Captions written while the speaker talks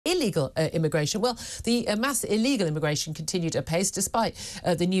illegal immigration. Well, the mass illegal immigration continued apace despite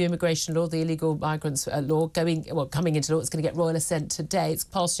the new immigration law, the illegal migrants law, coming into law. It's going to get royal assent today. It's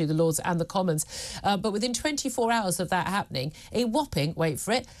passed through the Lords and the Commons. But within 24 hours of that happening, a whopping, wait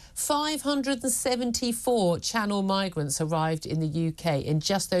for it, 574 Channel migrants arrived in the UK in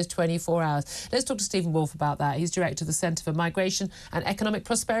just those 24 hours. Let's talk to Stephen Woolfe about that. He's director of the Centre for Migration and Economic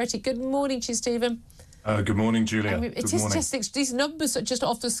Prosperity. Good morning to you, Stephen. Good morning, Julia. I mean, these numbers are just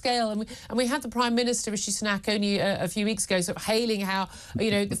off the scale, and we had the Prime Minister Rishi Sunak only a few weeks ago sort of hailing how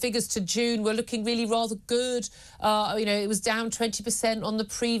the figures to June were looking really rather good. It was down 20% on the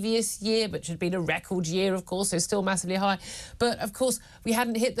previous year, which had been a record year, of course, so still massively high. But of course, we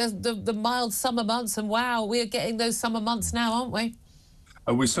hadn't hit the mild summer months, and wow, we are getting those summer months now, aren't we?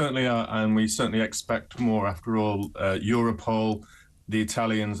 We certainly are, and we certainly expect more. After all, Europol, the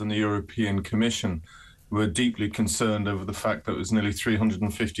Italians, and the European Commission were deeply concerned over the fact that it was nearly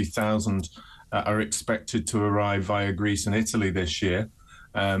 350,000 are expected to arrive via Greece and Italy this year.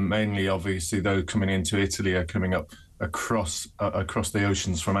 Mainly, obviously, those coming into Italy are coming up across the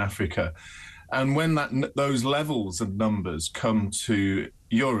oceans from Africa. And when those levels of numbers come to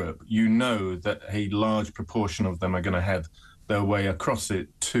Europe, you know that a large proportion of them are going to head their way across it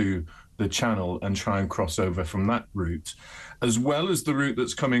to the Channel and try and cross over from that route, as well as the route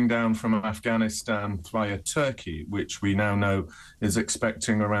that's coming down from Afghanistan via Turkey, which we now know is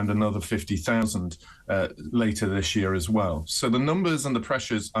expecting around another 50,000 later this year as well. So the numbers and the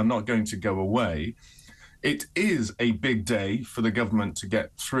pressures are not going to go away. It is a big day for the government to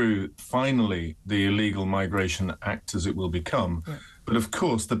get through, finally, the Illegal Migration Act as it will become. Yeah. But of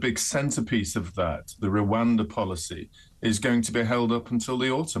course, the big centrepiece of that, the Rwanda policy, is going to be held up until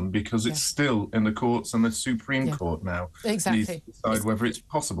the autumn because it's still in the courts and the Supreme Court now. Exactly. Needs to decide whether it's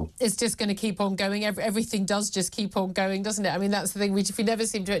possible. It's just going to keep on going. Everything does just keep on going, doesn't it? I mean, that's the thing. We never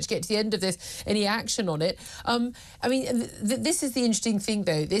seem to actually get to the end of this, any action on it. I mean, this is the interesting thing,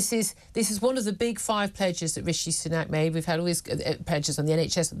 though. This is one of the big 5 pledges that Rishi Sunak made. We've had all these pledges on the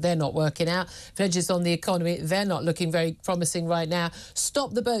NHS. They're not working out. Pledges on the economy. They're not looking very promising right now.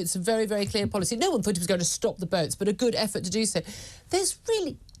 Stop the boats. A very, very clear policy. No one thought he was going to stop the boats, but a good effort to do so. There's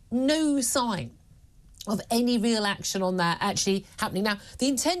really no sign of any real action on that actually happening. Now, the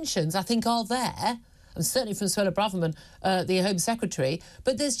intentions, I think, are there, and certainly from Suella Braverman, the Home Secretary,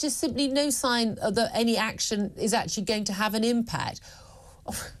 but there's just simply no sign that any action is actually going to have an impact.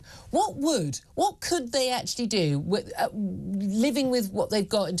 What could they actually do with living with what they've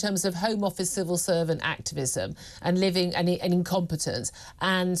got in terms of Home Office civil servant activism and living and incompetence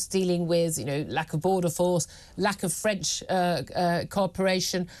and dealing with lack of border force, lack of French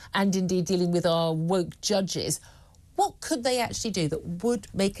cooperation, and indeed dealing with our woke judges? What could they actually do that would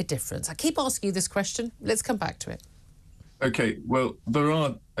make a difference? I keep asking you this question. Let's come back to it. OK, well, there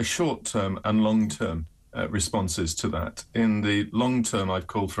are a short-term and long-term responses to that. In the long term, I've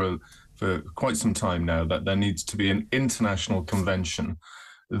called for quite some time now that there needs to be an international convention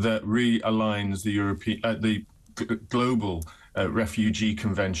that realigns the global refugee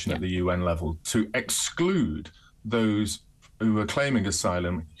convention at the UN level to exclude those who are claiming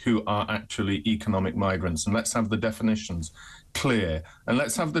asylum who are actually economic migrants. And let's have the definitions clear. And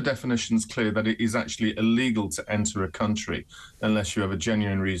let's have the definitions clear that it is actually illegal to enter a country unless you have a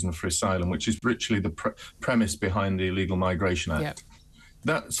genuine reason for asylum, which is literally the premise behind the Illegal Migration Act. Yep.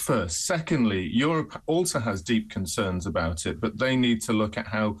 That's first. Secondly, Europe also has deep concerns about it, but they need to look at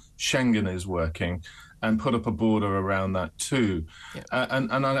how Schengen is working and put up a border around that too. Yep.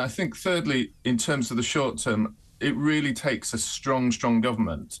 And I think thirdly, in terms of the short term, it really takes a strong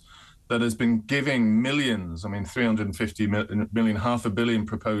government that has been giving millions, 350 million, $500 million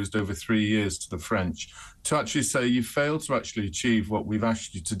proposed over 3 years to the French, to actually say you failed to actually achieve what we've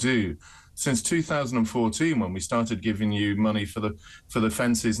asked you to do. Since 2014, when we started giving you money for the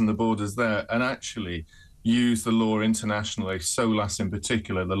fences and the borders there, and actually use the law internationally, SOLAS in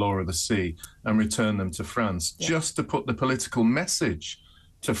particular, the law of the sea, and return them to France, just to put the political message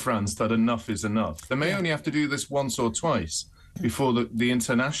to France that enough is enough. They may only have to do this once or twice before the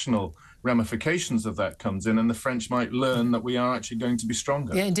international ramifications of that comes in, and the French might learn that we are actually going to be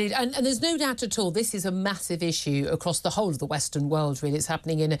stronger. Yeah, indeed. And there's no doubt at all this is a massive issue across the whole of the Western world, really. It's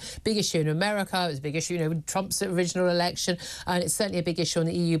happening in a big issue in America. It was a big issue, with Trump's original election, and it's certainly a big issue on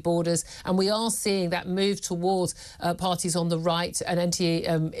the EU borders. And we are seeing that move towards parties on the right and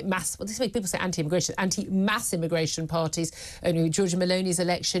anti-mass, well, this makes people say anti-immigration, anti-mass immigration parties. Giorgia Meloni's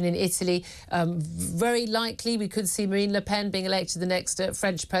election in Italy, very likely we could see Marine Le Pen being elected the next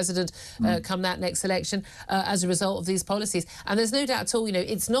French president. come that next election as a result of these policies. And there's no doubt at all, you know,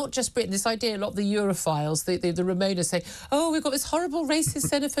 it's not just Britain. This idea, a lot of the Europhiles, the Ramonas say, oh, we've got this horrible racist,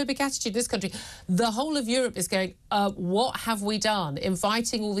 xenophobic attitude in this country. The whole of Europe is going, what have we done?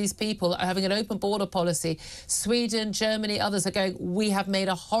 Inviting all these people, having an open border policy. Sweden, Germany, others are going, we have made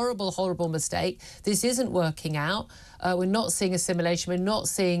a horrible, horrible mistake. This isn't working out. We're not seeing assimilation. We're not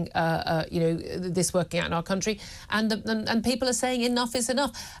seeing, you know, this working out in our country. And people are saying enough is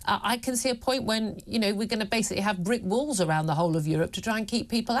enough. I can see a point when, you know, we're going to basically have brick walls around the whole of Europe to try and keep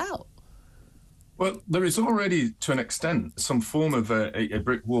people out. Well, there is already, to an extent, some form of a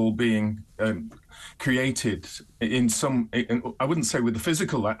brick wall being created in some, I wouldn't say with the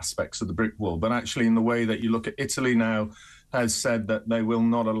physical aspects of the brick wall, but actually in the way that you look at Italy now has said that they will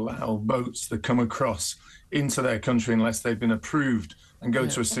not allow boats that come across into their country unless they've been approved and go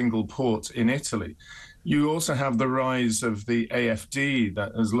to a single port in Italy. You also have the rise of the AfD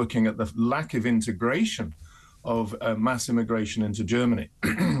that is looking at the lack of integration of mass immigration into Germany.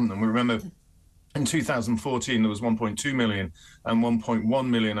 And we remember in 2014, there was 1.2 million and 1.1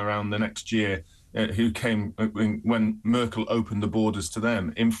 million around the next year who came when Merkel opened the borders to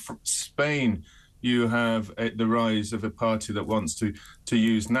them. In Spain, you have the rise of a party that wants to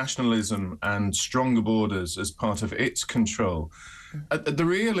use nationalism and stronger borders as part of its control. The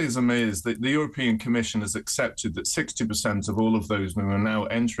realism is that the European Commission has accepted that 60% of all of those who are now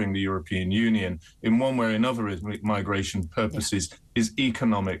entering the European Union, in one way or another, is migration purposes, is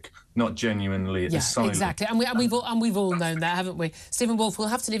economic, not genuinely asylum. Exactly. And we've all known that, haven't we? Stephen Woolfe, we'll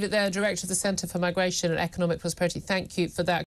have to leave it there, Director of the Centre for Migration and Economic Prosperity. Thank you for that.